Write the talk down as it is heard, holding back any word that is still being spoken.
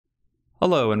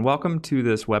Hello and welcome to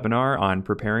this webinar on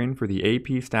preparing for the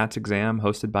AP Stats exam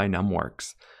hosted by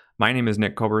NumWorks. My name is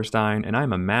Nick Koberstein and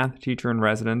I'm a math teacher in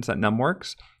residence at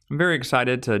NumWorks. I'm very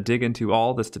excited to dig into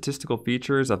all the statistical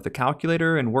features of the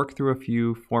calculator and work through a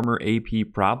few former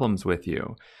AP problems with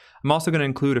you. I'm also going to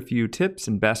include a few tips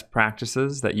and best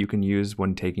practices that you can use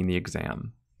when taking the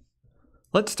exam.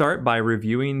 Let's start by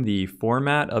reviewing the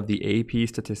format of the AP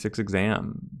Statistics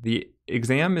exam. The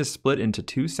exam is split into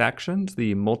two sections,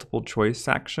 the multiple choice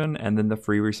section and then the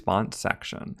free response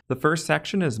section. The first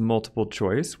section is multiple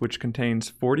choice, which contains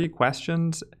 40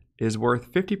 questions, is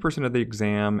worth 50% of the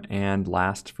exam, and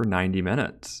lasts for 90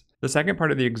 minutes. The second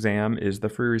part of the exam is the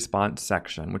free response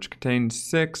section, which contains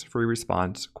 6 free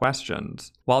response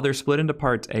questions. While they're split into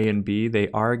parts A and B, they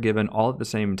are given all at the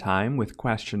same time, with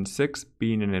question 6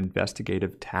 being an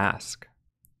investigative task.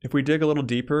 If we dig a little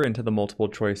deeper into the multiple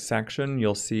choice section,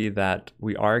 you'll see that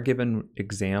we are given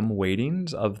exam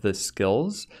weightings of the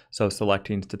skills, so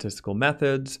selecting statistical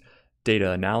methods, data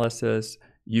analysis,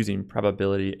 using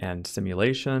probability and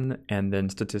simulation, and then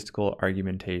statistical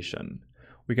argumentation.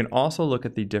 We can also look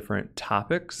at the different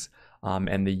topics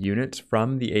and the units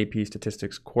from the AP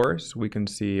Statistics course. We can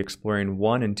see exploring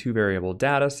 1 and 2 variable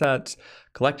data sets,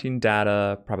 collecting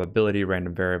data, probability,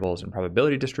 random variables, and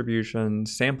probability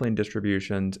distributions, sampling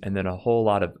distributions, and then a whole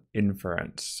lot of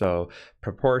inference. So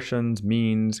proportions,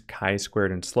 means,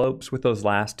 chi-squared, and slopes, with those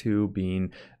last two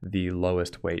being the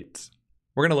lowest weights.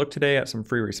 We're going to look today at some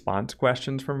free response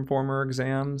questions from former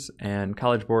exams, and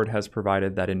College Board has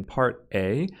provided that in Part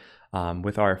A,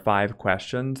 with our 5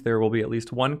 questions, there will be at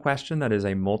least one question that is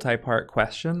a multi-part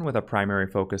question with a primary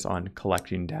focus on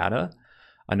collecting data.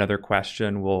 Another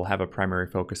question will have a primary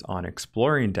focus on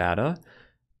exploring data,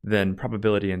 then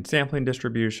probability and sampling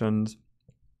distributions,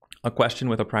 a question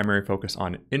with a primary focus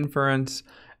on inference,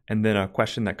 and then a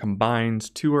question that combines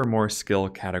 2 or more skill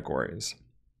categories.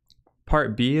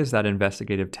 Part B is that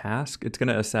investigative task. It's going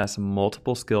to assess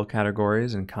multiple skill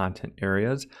categories and content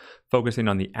areas, focusing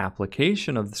on the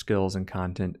application of the skills and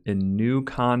content in new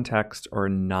context or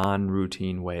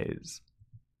non-routine ways.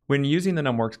 When using the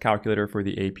NumWorks calculator for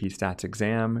the AP Stats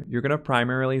exam, you're going to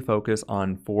primarily focus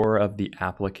on 4 of the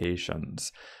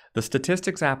applications. The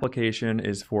statistics application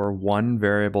is for 1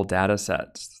 variable data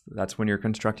sets. That's when you're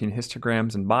constructing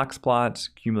histograms and box plots,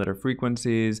 cumulative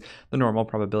frequencies, the normal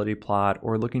probability plot,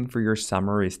 or looking for your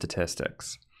summary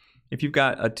statistics. If you've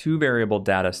got a 2 variable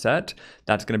data set,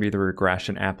 that's going to be the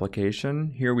regression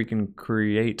application. Here we can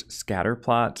create scatter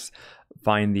plots,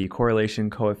 find the correlation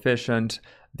coefficient,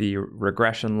 the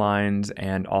regression lines,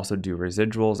 and also do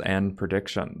residuals and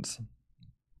predictions.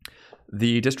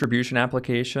 The distribution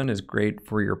application is great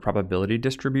for your probability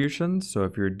distributions. So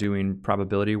if you're doing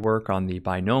probability work on the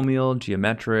binomial,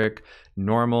 geometric,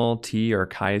 normal, t, or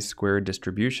chi-squared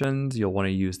distributions, you'll want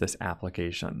to use this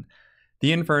application.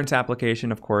 The inference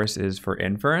application, of course, is for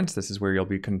inference. This is where you'll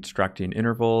be constructing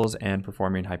intervals and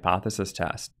performing hypothesis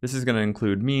tests. This is going to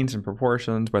include means and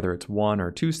proportions, whether it's 1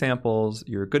 or 2 samples,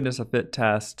 your goodness of fit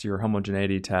test, your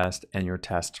homogeneity test, and your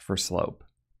test for slope.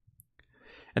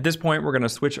 At this point, we're going to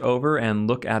switch over and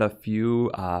look at a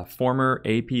few former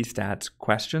AP Stats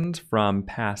questions from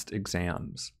past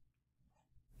exams.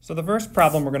 So the first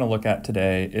problem we're going to look at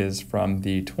today is from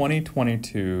the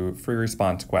 2022 free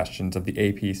response questions of the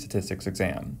AP Statistics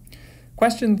exam.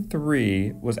 Question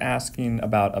 3 was asking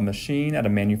about a machine at a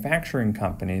manufacturing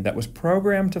company that was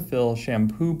programmed to fill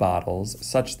shampoo bottles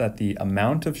such that the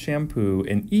amount of shampoo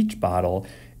in each bottle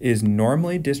is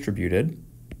normally distributed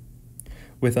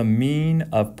with a mean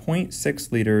of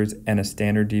 0.6 liters and a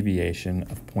standard deviation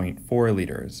of 0.4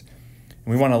 liters.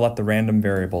 And we want to let the random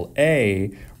variable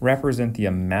A represent the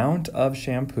amount of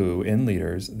shampoo in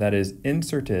liters that is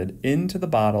inserted into the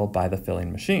bottle by the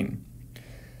filling machine.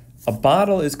 A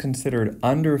bottle is considered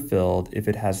underfilled if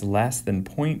it has less than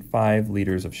 0.5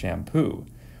 liters of shampoo.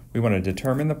 We want to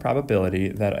determine the probability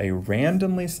that a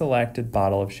randomly selected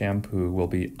bottle of shampoo will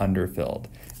be underfilled.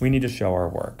 We need to show our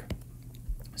work.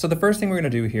 So the first thing we're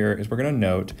going to do here is we're going to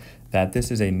note that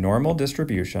this is a normal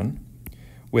distribution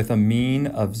with a mean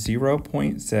of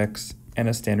 0.6 and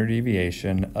a standard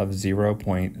deviation of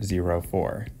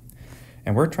 0.04.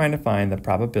 And we're trying to find the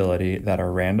probability that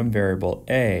our random variable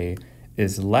A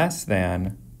is less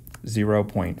than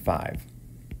 0.5.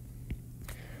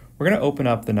 We're going to open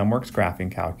up the NumWorks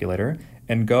graphing calculator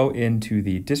and go into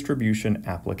the distribution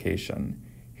application.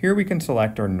 Here we can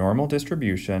select our normal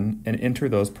distribution and enter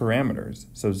those parameters.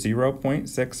 So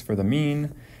 0.6 for the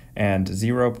mean and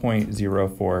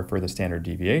 0.04 for the standard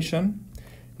deviation.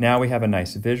 Now we have a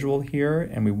nice visual here,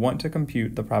 and we want to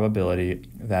compute the probability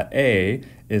that A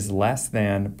is less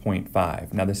than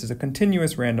 0.5. Now this is a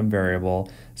continuous random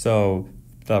variable, so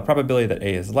the probability that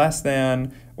A is less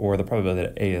than, or the probability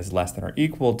that A is less than or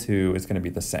equal to, is going to be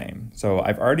the same. So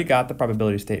I've already got the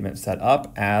probability statement set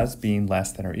up as being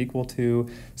less than or equal to,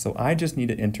 so I just need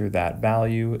to enter that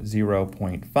value,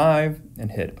 0.5,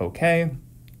 and hit OK.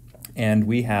 And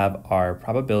we have our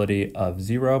probability of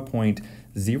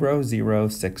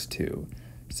 0.0062.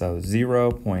 So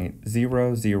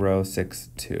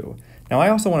 0.0062. Now I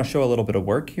also want to show a little bit of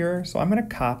work here, so I'm going to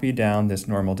copy down this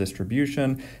normal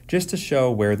distribution just to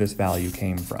show where this value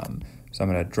came from. So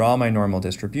I'm going to draw my normal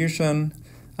distribution.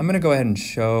 I'm going to go ahead and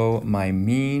show my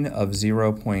mean of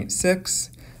 0.6.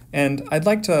 And I'd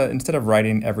like to, instead of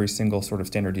writing every single sort of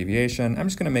standard deviation, I'm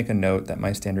just going to make a note that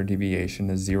my standard deviation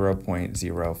is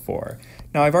 0.04.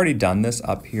 Now I've already done this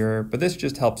up here, but this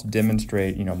just helps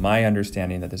demonstrate, my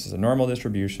understanding that this is a normal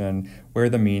distribution, where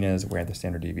the mean is, where the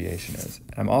standard deviation is.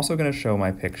 I'm also going to show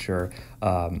my picture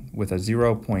with a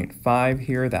 0.5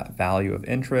 here, that value of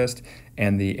interest,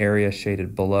 and the area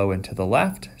shaded below and to the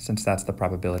left, since that's the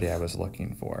probability I was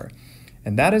looking for.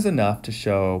 And that is enough to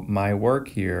show my work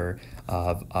here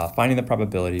of finding the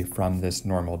probability from this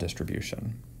normal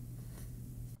distribution.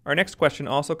 Our next question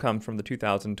also comes from the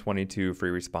 2022 free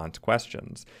response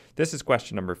questions. This is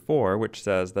question number 4, which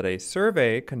says that a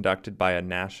survey conducted by a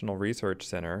national research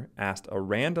center asked a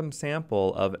random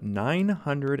sample of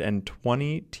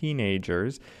 920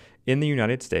 teenagers in the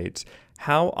United States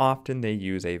how often they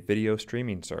use a video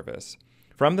streaming service.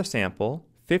 From the sample,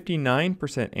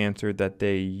 59% answered that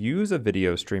they use a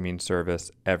video streaming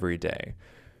service every day.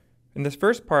 In this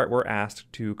first part, we're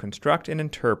asked to construct and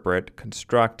interpret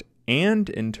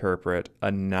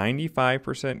a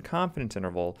 95% confidence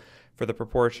interval for the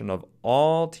proportion of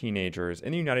all teenagers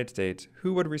in the United States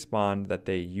who would respond that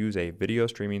they use a video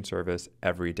streaming service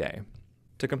every day.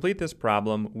 To complete this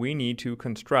problem, we need to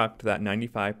construct that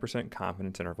 95%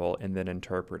 confidence interval and then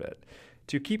interpret it.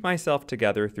 To keep myself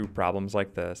together through problems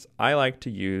like this, I like to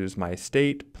use my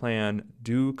state, plan,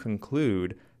 do,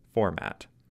 conclude format.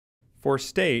 For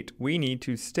state, we need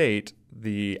to state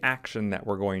the action that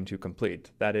we're going to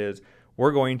complete. That is,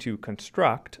 we're going to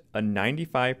construct a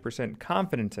 95%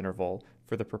 confidence interval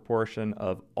for the proportion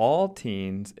of all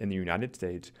teens in the United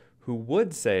States who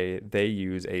would say they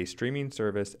use a streaming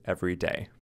service every day.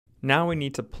 Now we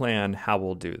need to plan how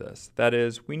we'll do this. That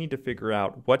is, we need to figure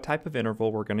out what type of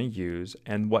interval we're going to use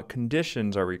and what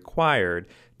conditions are required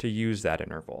to use that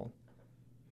interval.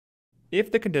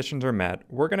 If the conditions are met,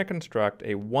 we're going to construct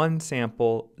a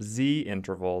one-sample z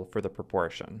interval for the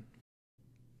proportion.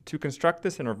 To construct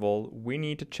this interval, we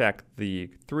need to check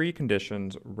the 3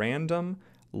 conditions: random,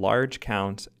 large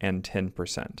counts, and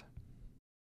 10%.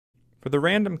 For the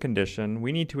random condition,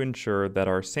 we need to ensure that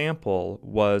our sample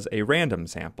was a random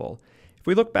sample. If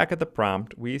we look back at the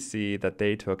prompt, we see that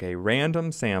they took a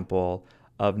random sample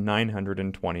of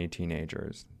 920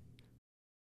 teenagers.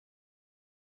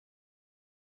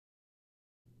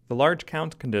 The large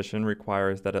count condition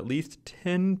requires that at least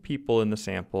 10 people in the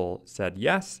sample said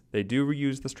yes, they do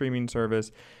reuse the streaming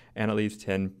service, and at least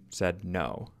 10 said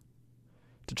no.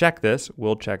 To check this,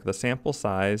 we'll check the sample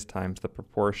size times the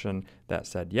proportion that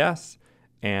said yes,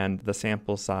 and the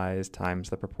sample size times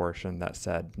the proportion that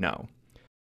said no.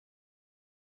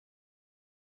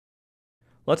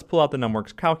 Let's pull out the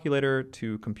NumWorks calculator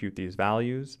to compute these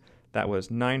values. That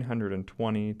was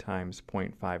 920 times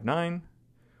 0.59,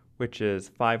 which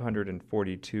is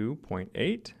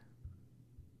 542.8,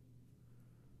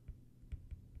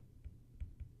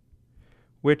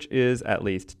 which is at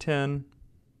least 10,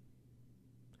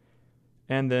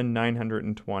 and then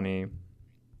 920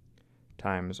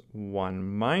 times 1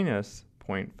 minus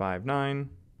 0.59,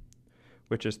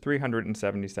 which is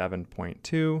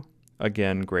 377.2,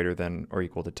 again greater than or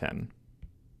equal to 10.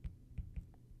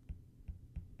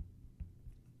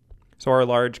 So our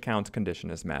large counts condition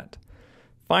is met.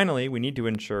 Finally, we need to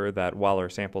ensure that while our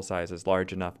sample size is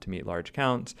large enough to meet large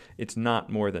counts, it's not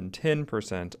more than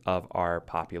 10% of our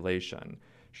population.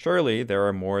 Surely there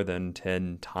are more than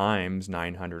 10 times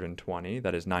 920,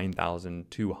 that is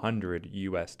 9,200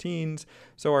 US teens,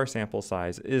 so our sample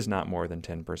size is not more than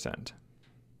 10%.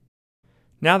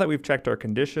 Now that we've checked our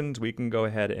conditions, we can go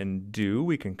ahead and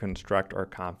we can construct our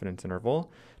confidence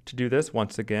interval. To do this,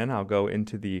 once again, I'll go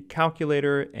into the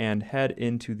calculator and head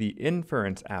into the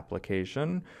inference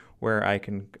application, where I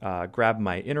can grab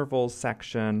my intervals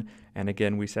section. And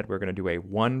again, we said we're going to do a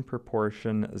one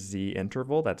proportion z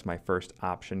interval. That's my first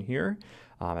option here.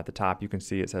 At the top, you can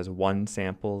see it says one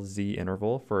sample z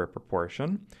interval for a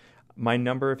proportion. My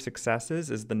number of successes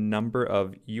is the number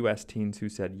of US teens who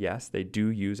said yes, they do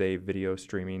use a video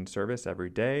streaming service every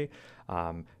day.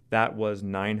 That was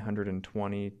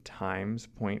 920 times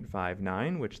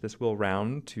 0.59, which this will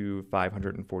round to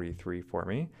 543 for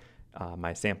me.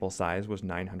 My sample size was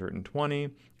 920,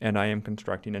 and I am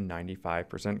constructing a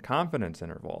 95% confidence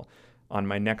interval. On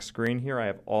my next screen here, I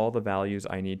have all the values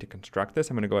I need to construct this.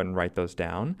 I'm going to go ahead and write those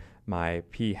down. My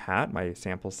p hat, my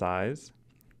sample size,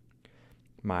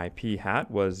 my p hat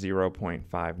was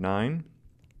 0.59.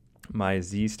 My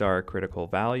z-star critical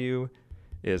value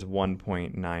is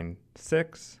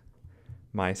 1.96.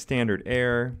 My standard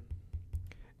error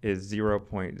is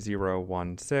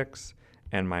 0.016,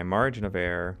 and my margin of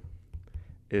error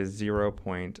is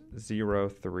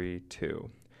 0.032.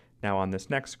 Now on this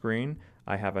next screen,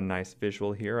 I have a nice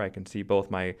visual here. I can see both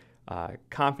my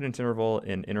confidence interval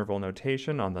in interval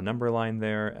notation on the number line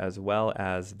there, as well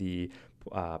as the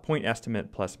point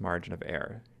estimate plus margin of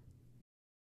error.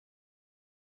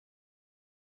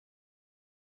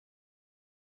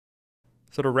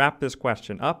 So to wrap this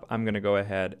question up, I'm going to go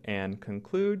ahead and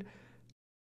conclude.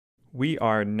 We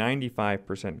are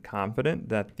 95% confident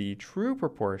that the true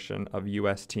proportion of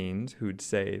US teens who'd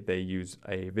say they use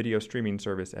a video streaming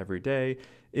service every day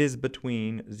is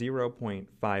between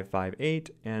 0.558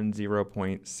 and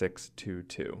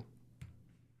 0.622.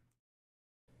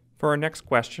 For our next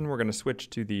question, we're going to switch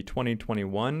to the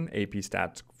 2021 AP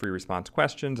Stats free response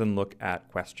questions and look at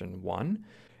question 1.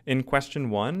 In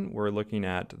question 1, we're looking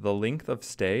at the length of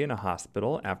stay in a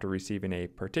hospital after receiving a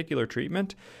particular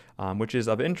treatment, which is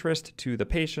of interest to the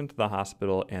patient, the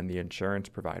hospital, and the insurance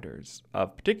providers.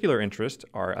 Of particular interest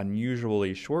are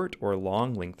unusually short or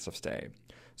long lengths of stay.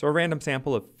 So a random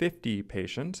sample of 50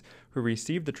 patients who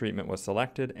received the treatment was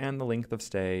selected, and the length of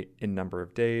stay in number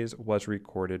of days was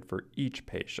recorded for each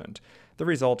patient. The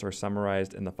results are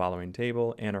summarized in the following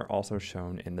table and are also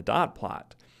shown in the dot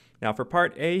plot. Now for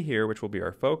part A here, which will be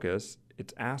our focus,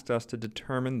 it's asked us to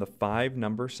determine the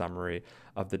 5-number summary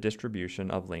of the distribution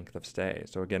of length of stay.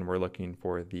 So again, we're looking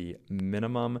for the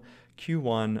minimum,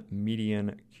 Q1,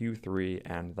 median, Q3,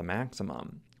 and the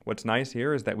maximum. What's nice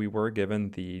here is that we were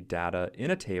given the data in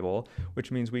a table,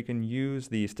 which means we can use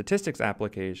the statistics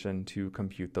application to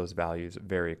compute those values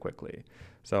very quickly.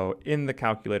 So in the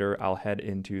calculator, I'll head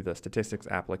into the statistics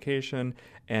application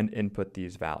and input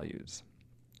these values.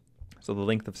 So the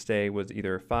length of stay was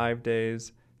either 5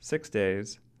 days, 6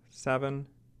 days, 7,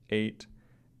 8,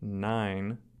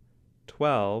 9,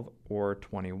 12, or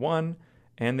 21,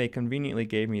 and they conveniently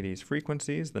gave me these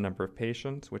frequencies, the number of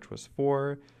patients, which was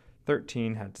 4,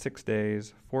 13 had 6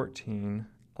 days, 14,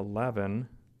 11,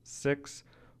 6,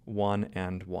 1,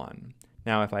 and 1.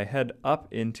 Now if I head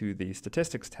up into the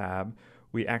statistics tab,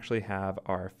 we actually have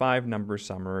our 5-number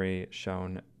summary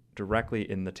shown directly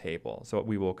in the table. So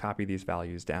we will copy these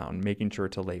values down, making sure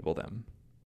to label them.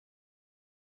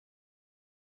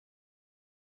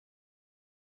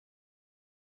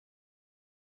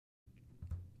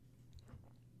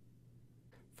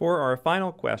 For our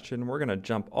final question, we're going to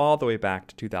jump all the way back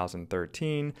to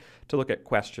 2013 to look at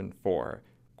question 4.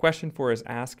 Question 4 is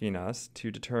asking us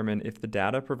to determine if the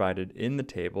data provided in the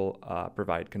table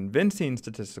provide convincing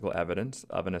statistical evidence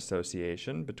of an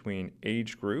association between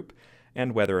age group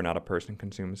and whether or not a person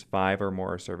consumes 5 or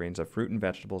more servings of fruit and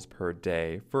vegetables per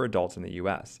day for adults in the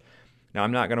U.S. Now,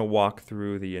 I'm not going to walk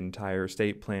through the entire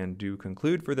state plan do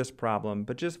conclude for this problem,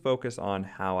 but just focus on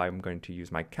how I'm going to use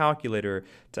my calculator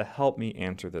to help me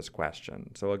answer this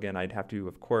question. So again, I'd have to,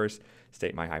 of course,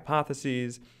 state my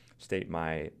hypotheses, state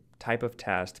my type of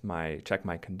test, check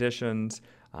my conditions.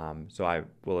 So I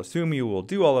will assume you will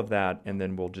do all of that, and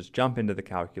then we'll just jump into the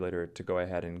calculator to go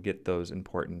ahead and get those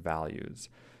important values.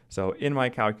 So in my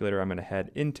calculator, I'm going to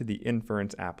head into the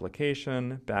inference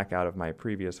application, back out of my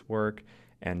previous work,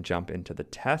 and jump into the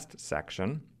test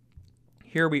section.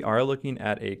 Here we are looking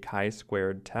at a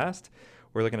chi-squared test.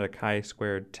 We're looking at a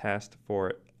chi-squared test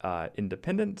for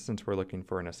independence, since we're looking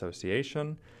for an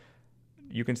association.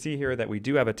 You can see here that we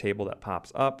do have a table that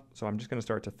pops up, so I'm just going to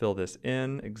start to fill this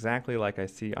in exactly like I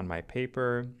see on my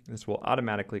paper. This will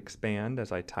automatically expand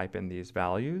as I type in these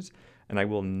values, and I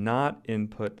will not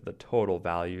input the total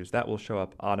values. That will show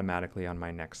up automatically on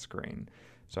my next screen.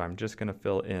 So I'm just going to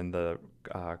fill in the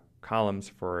columns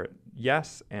for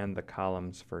yes and the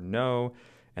columns for no,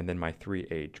 and then my 3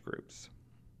 age groups.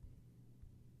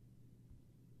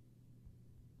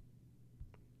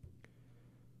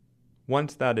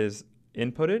 Once that is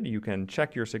inputted, you can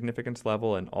check your significance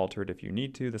level and alter it if you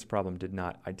need to. This problem did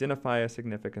not identify a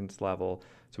significance level,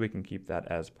 so we can keep that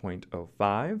as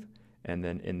 0.05. And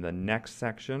then in the next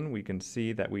section, we can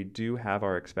see that we do have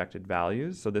our expected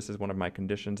values. So this is one of my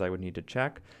conditions I would need to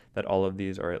check, that all of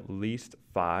these are at least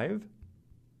 5.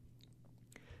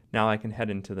 Now I can head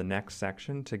into the next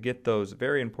section. To get those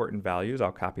very important values,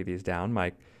 I'll copy these down.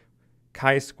 My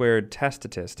chi-squared test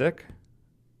statistic.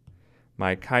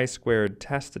 My chi-squared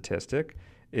test statistic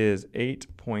is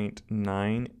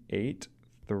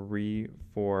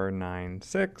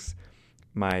 8.983496.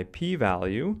 My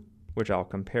p-value, which I'll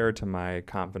compare to my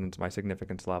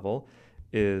significance level,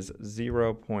 is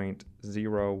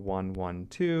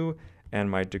 0.0112,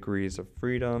 and my degrees of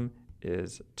freedom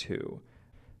is 2.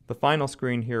 The final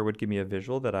screen here would give me a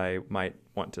visual that I might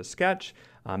want to sketch.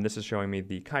 This is showing me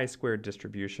the chi-squared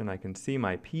distribution. I can see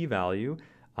my p-value,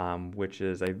 which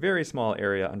is a very small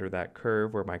area under that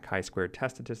curve where my chi-squared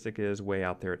test statistic is, way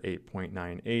out there at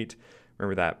 8.98.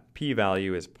 Remember that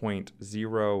p-value is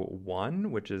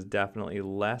 0.01, which is definitely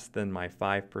less than my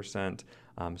 5%,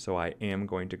 so I am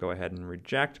going to go ahead and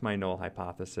reject my null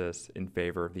hypothesis in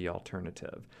favor of the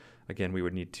alternative. Again, we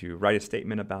would need to write a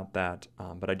statement about that,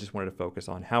 but I just wanted to focus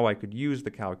on how I could use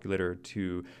the calculator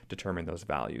to determine those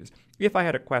values. If I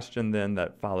had a question then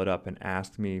that followed up and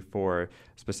asked me for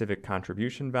specific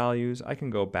contribution values, I can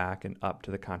go back and up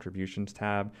to the contributions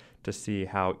tab to see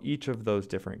how each of those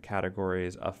different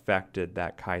categories affected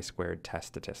that chi-squared test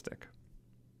statistic.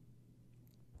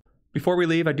 Before we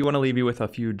leave, I do want to leave you with a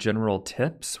few general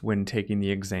tips when taking the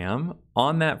exam.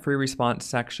 On that free response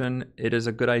section, it is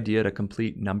a good idea to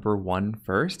complete number 1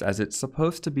 first, as it's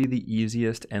supposed to be the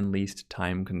easiest and least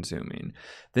time consuming.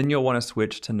 Then you'll want to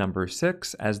switch to number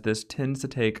 6, as this tends to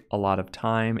take a lot of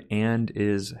time and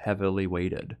is heavily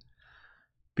weighted.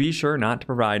 Be sure not to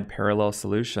provide parallel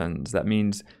solutions. That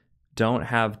means don't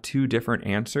have 2 different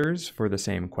answers for the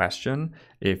same question.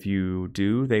 If you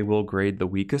do, they will grade the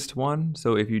weakest one.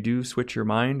 So if you do switch your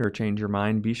mind or change your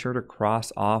mind, be sure to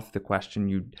cross off the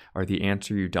question or the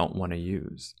answer you don't want to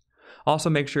use. Also,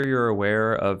 make sure you're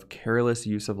aware of careless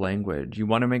use of language. You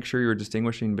want to make sure you're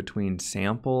distinguishing between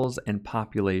samples and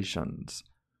populations.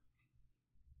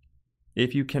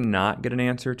 If you cannot get an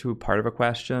answer to a part of a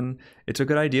question, it's a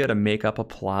good idea to make up a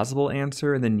plausible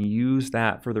answer and then use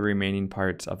that for the remaining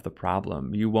parts of the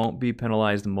problem. You won't be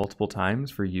penalized multiple times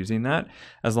for using that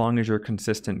as long as you're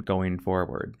consistent going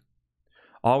forward.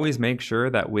 Always make sure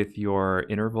that with your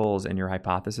intervals and your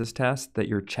hypothesis test that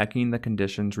you're checking the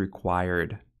conditions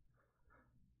required.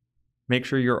 Make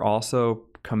sure you're also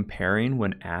comparing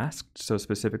when asked. So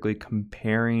specifically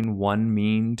comparing one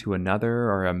mean to another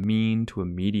or a mean to a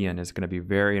median is going to be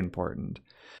very important.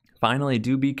 Finally,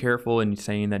 do be careful in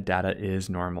saying that data is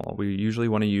normal. We usually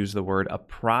want to use the word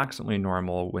approximately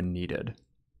normal when needed.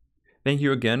 Thank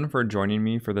you again for joining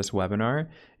me for this webinar.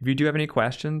 If you do have any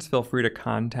questions, feel free to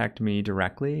contact me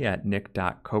directly at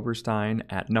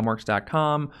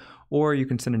nick.koberstein@numworks.com, or you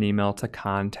can send an email to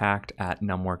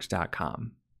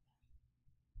contact@numworks.com.